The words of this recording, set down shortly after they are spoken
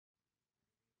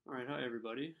All right, hi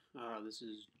everybody. This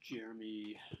is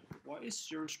Jeremy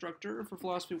Weiss, your instructor for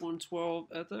Philosophy 112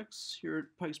 Ethics here at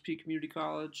Pikes Peak Community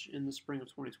College in the spring of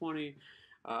 2020.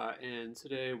 And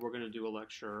today we're going to do a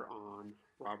lecture on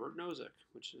Robert Nozick,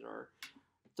 which is our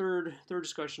third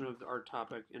discussion of our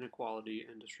topic, inequality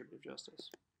and distributive justice.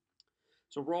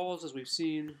 So Rawls, as we've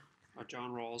seen,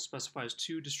 John Rawls specifies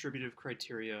two distributive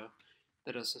criteria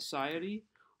that a society,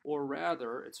 or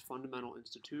rather its fundamental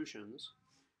institutions,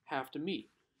 have to meet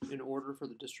in order for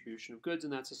the distribution of goods in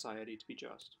that society to be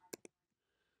just.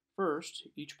 First,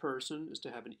 each person is to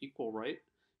have an equal right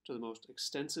to the most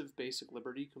extensive basic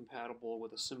liberty compatible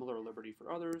with a similar liberty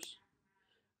for others.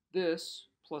 This,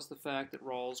 plus the fact that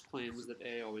Rawls claims that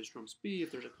A always trumps B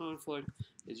if there's a conflict,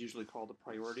 is usually called the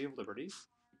priority of liberty.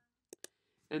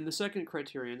 And the second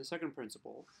criterion, the second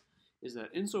principle, is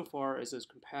that insofar as is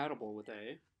compatible with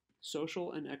A,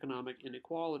 social and economic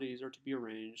inequalities are to be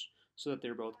arranged so that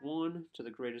they're both, one, to the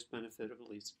greatest benefit of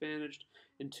the least advantaged,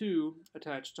 and two,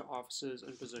 attached to offices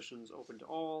and positions open to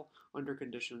all under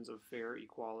conditions of fair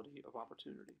equality of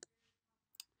opportunity.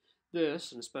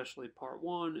 This, and especially part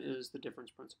one, is the difference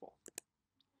principle.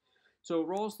 So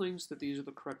Rawls thinks that these are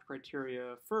the correct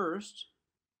criteria first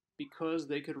because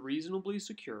they could reasonably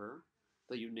secure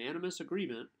the unanimous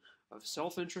agreement of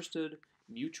self-interested,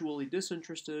 mutually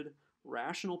disinterested,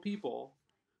 rational people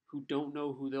who don't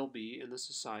know who they'll be in the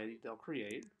society they'll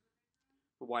create.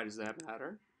 But why does that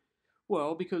matter?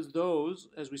 Well, because those,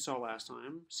 as we saw last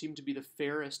time, seem to be the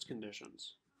fairest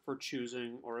conditions for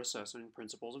choosing or assessing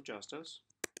principles of justice.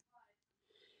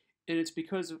 And it's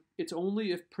because it's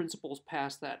only if principles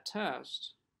pass that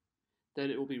test that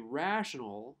it will be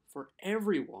rational for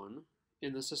everyone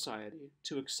in the society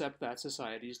to accept that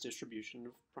society's distribution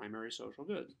of primary social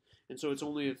goods. And so it's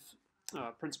only if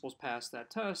principles pass that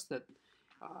test that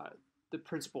the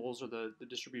principles or the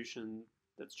distribution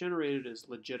that's generated is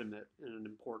legitimate in an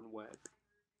important way.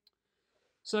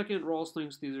 Second, Rawls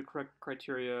thinks these are correct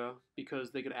criteria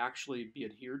because they could actually be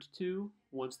adhered to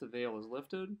once the veil is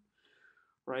lifted.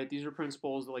 Right? These are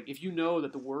principles that, like, if you know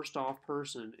that the worst off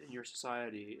person in your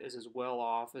society is as well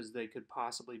off as they could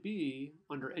possibly be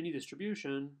under any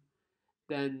distribution,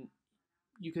 then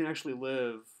you can actually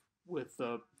live with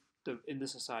in the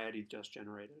society just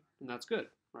generated, and that's good,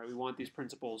 right? We want these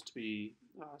principles to be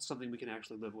something we can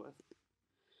actually live with.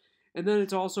 And then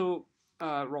it's also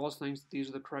Rawls thinks these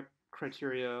are the correct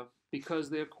criteria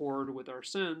because they accord with our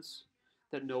sense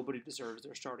that nobody deserves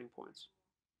their starting points.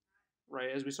 Right,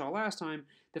 as we saw last time,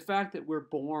 the fact that we're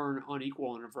born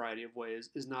unequal in a variety of ways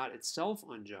is not itself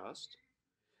unjust,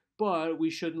 but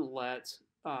we shouldn't let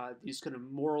these kind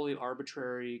of morally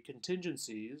arbitrary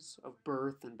contingencies of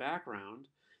birth and background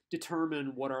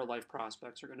determine what our life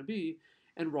prospects are going to be.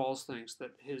 And Rawls thinks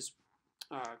that his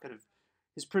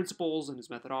his principles and his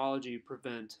methodology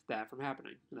prevent that from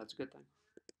happening, and that's a good thing.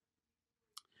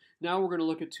 Now we're going to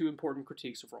look at two important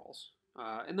critiques of Rawls.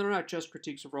 And they're not just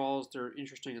critiques of Rawls, they're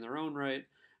interesting in their own right.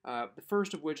 The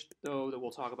first of which, though, that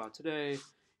we'll talk about today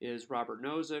is Robert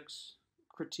Nozick's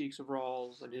critiques of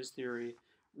Rawls and his theory.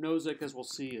 Nozick, as we'll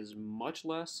see, is much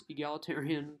less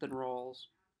egalitarian than Rawls.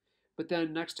 But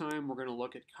then next time we're going to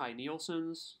look at Kai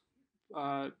Nielsen's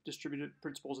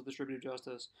principles of distributive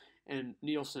justice, and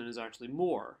Nielsen is actually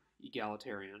more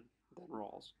egalitarian than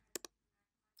Rawls.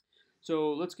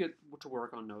 So let's get to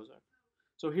work on Nozick.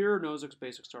 So here are Nozick's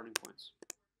basic starting points.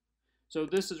 So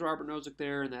this is Robert Nozick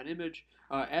there in that image.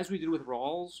 As we did with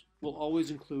Rawls, we'll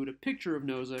always include a picture of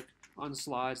Nozick on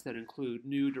slides that include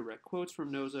new direct quotes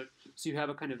from Nozick, so you have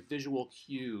a kind of visual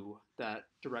cue that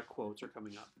direct quotes are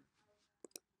coming up.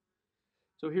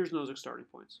 So here's Nozick's starting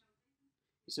points.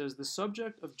 He says, the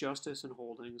subject of justice and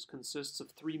holdings consists of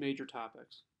three major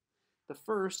topics. The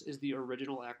first is the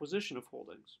original acquisition of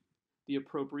holdings, the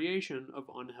appropriation of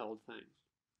unheld things.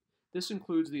 This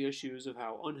includes the issues of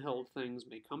how unheld things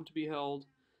may come to be held,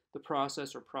 the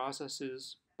process or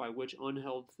processes by which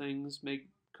unheld things may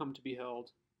come to be held,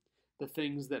 the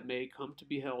things that may come to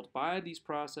be held by these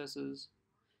processes,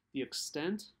 the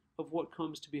extent of what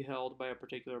comes to be held by a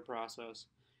particular process,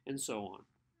 and so on.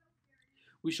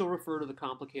 We shall refer to the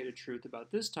complicated truth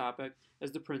about this topic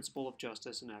as the principle of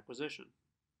justice and acquisition.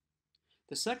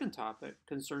 The second topic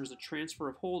concerns the transfer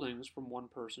of holdings from one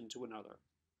person to another.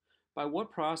 By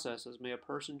what processes may a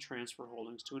person transfer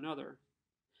holdings to another?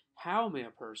 How may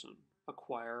a person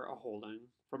acquire a holding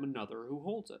from another who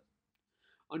holds it?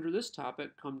 Under this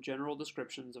topic come general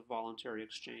descriptions of voluntary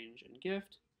exchange and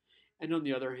gift, and on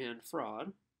the other hand,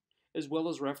 fraud, as well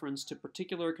as reference to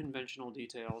particular conventional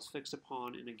details fixed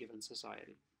upon in a given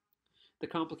society. The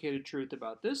complicated truth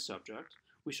about this subject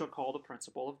we shall call the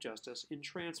principle of justice in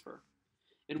transfer.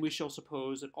 and we shall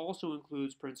suppose it also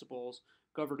includes principles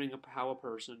governing how a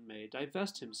person may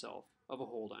divest himself of a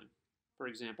holding, for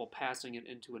example, passing it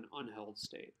into an unheld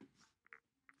state.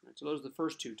 Right, so those are the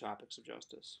first two topics of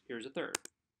justice. Here's a third.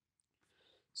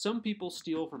 Some people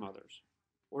steal from others,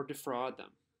 or defraud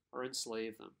them, or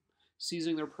enslave them,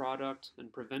 seizing their product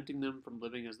and preventing them from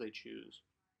living as they choose.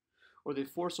 Or they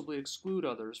forcibly exclude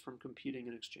others from competing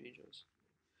in exchanges.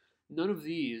 None of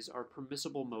these are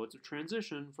permissible modes of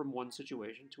transition from one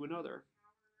situation to another.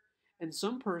 And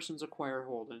some persons acquire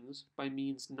holdings by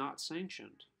means not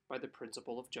sanctioned by the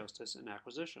principle of justice and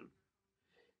acquisition.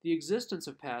 The existence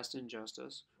of past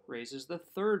injustice raises the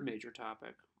third major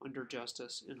topic under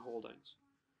justice in holdings,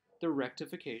 the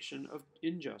rectification of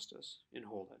injustice in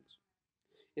holdings.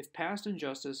 If past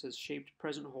injustice has shaped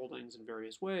present holdings in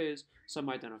various ways, some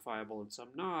identifiable and some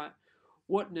not,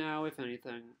 what now, if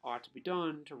anything, ought to be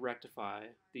done to rectify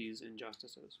these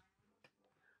injustices?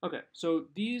 Okay, so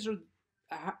these are,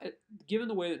 given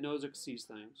the way that Nozick sees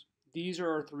things, these are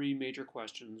our three major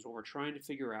questions where we're trying to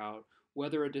figure out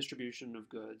whether a distribution of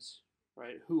goods,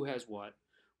 right, who has what,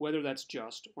 whether that's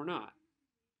just or not.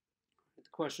 The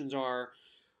questions are,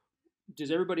 does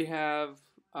everybody have,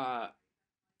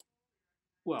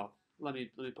 well, let me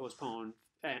postpone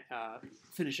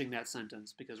finishing that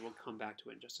sentence because we'll come back to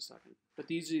it in just a second. But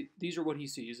these are what he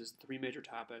sees as the three major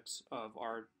topics of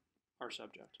our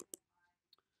subject.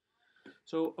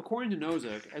 So according to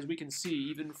Nozick, as we can see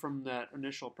even from that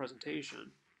initial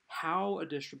presentation, how a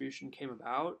distribution came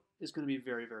about is going to be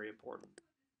very, very important.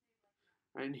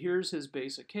 Right, and here's his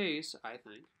basic case, I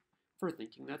think, for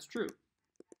thinking that's true.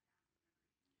 He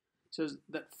says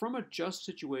that from a just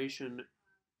situation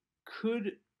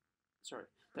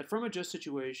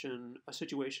a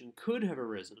situation could have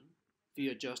arisen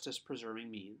via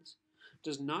justice-preserving means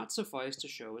does not suffice to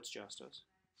show its justice.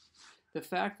 The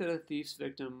fact that a thief's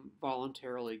victim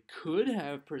voluntarily could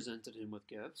have presented him with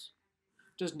gifts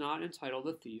does not entitle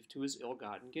the thief to his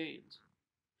ill-gotten gains.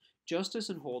 Justice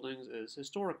in holdings is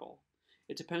historical.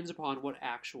 It depends upon what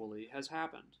actually has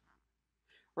happened.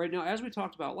 Right now, as we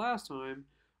talked about last time,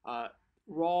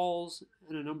 Rawls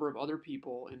and a number of other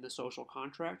people in the social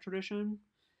contract tradition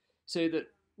say that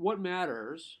what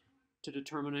matters to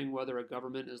determining whether a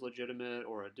government is legitimate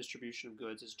or a distribution of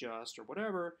goods is just or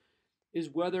whatever is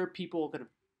whether people kind of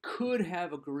could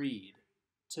have agreed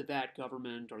to that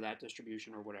government or that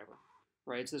distribution or whatever,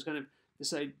 right? So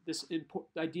this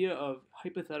idea of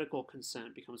hypothetical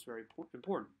consent becomes very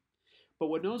important. But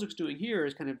what Nozick's doing here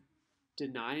is kind of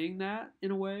denying that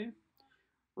in a way,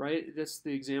 right? That's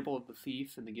the example of the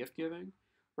thief and the gift giving,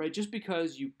 right? Just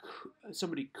because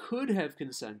somebody could have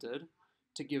consented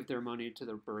to give their money to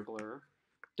the burglar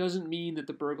doesn't mean that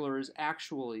the burglar is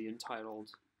actually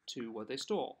entitled to what they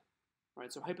stole,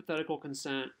 right? So hypothetical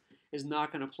consent is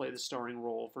not going to play the starring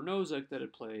role for Nozick that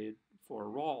it played for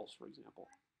Rawls, for example.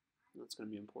 That's going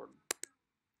to be important.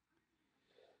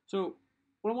 So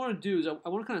what I want to do is I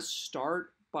want to kind of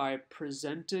start by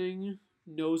presenting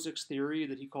Nozick's theory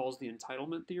that he calls the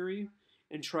entitlement theory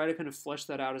and try to kind of flesh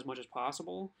that out as much as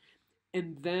possible.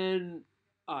 And then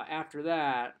after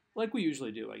that, like we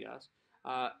usually do, I guess,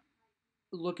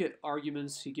 look at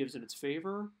arguments he gives in its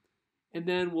favor, and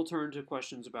then we'll turn to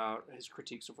questions about his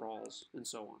critiques of Rawls and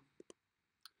so on.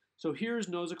 So here's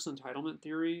Nozick's entitlement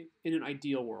theory in an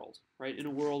ideal world, right? In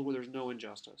a world where there's no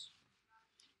injustice.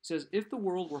 He says, if the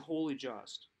world were wholly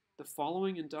just, the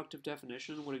following inductive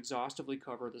definition would exhaustively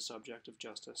cover the subject of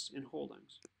justice in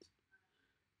holdings.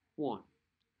 1.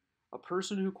 A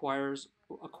person who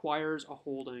acquires a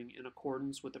holding in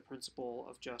accordance with the principle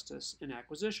of justice in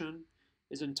acquisition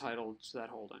is entitled to that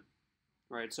holding.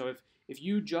 Right? So if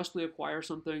you justly acquire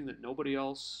something that nobody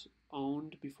else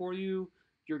owned before you,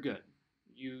 you're good.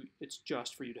 It's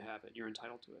just for you to have it. You're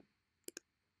entitled to it.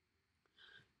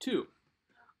 2.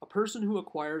 A person who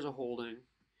acquires a holding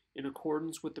in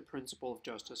accordance with the principle of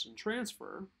justice in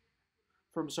transfer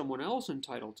from someone else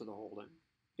entitled to the holding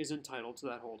is entitled to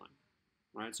that holding.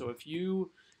 Right? So if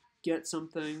you get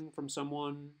something from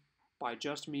someone by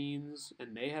just means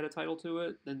and they had a title to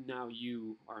it, then now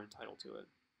you are entitled to it.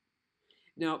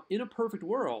 Now, in a perfect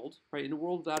world, right, in a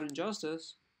world without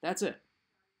injustice, that's it.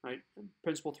 Right?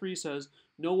 Principle 3 says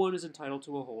no one is entitled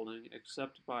to a holding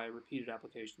except by repeated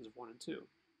applications of 1 and 2.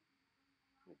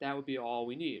 That would be all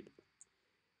we need.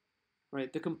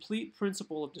 Right? The complete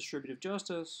principle of distributive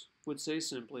justice would say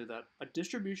simply that a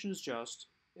distribution is just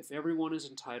if everyone is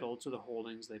entitled to the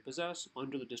holdings they possess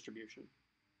under the distribution.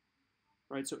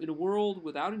 Right? So in a world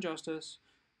without injustice,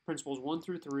 principles 1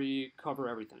 through 3 cover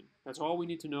everything. That's all we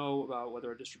need to know about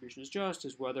whether a distribution is just,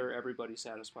 is whether everybody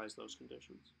satisfies those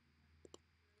conditions.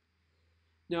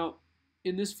 Now,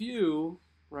 in this view,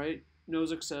 right?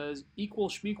 Nozick says equal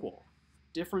schmequal,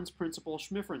 difference principle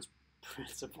schmifference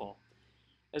principle.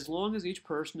 As long as each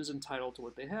person is entitled to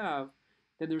what they have,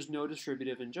 then there's no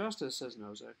distributive injustice, says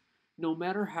Nozick, no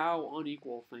matter how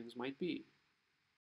unequal things might be.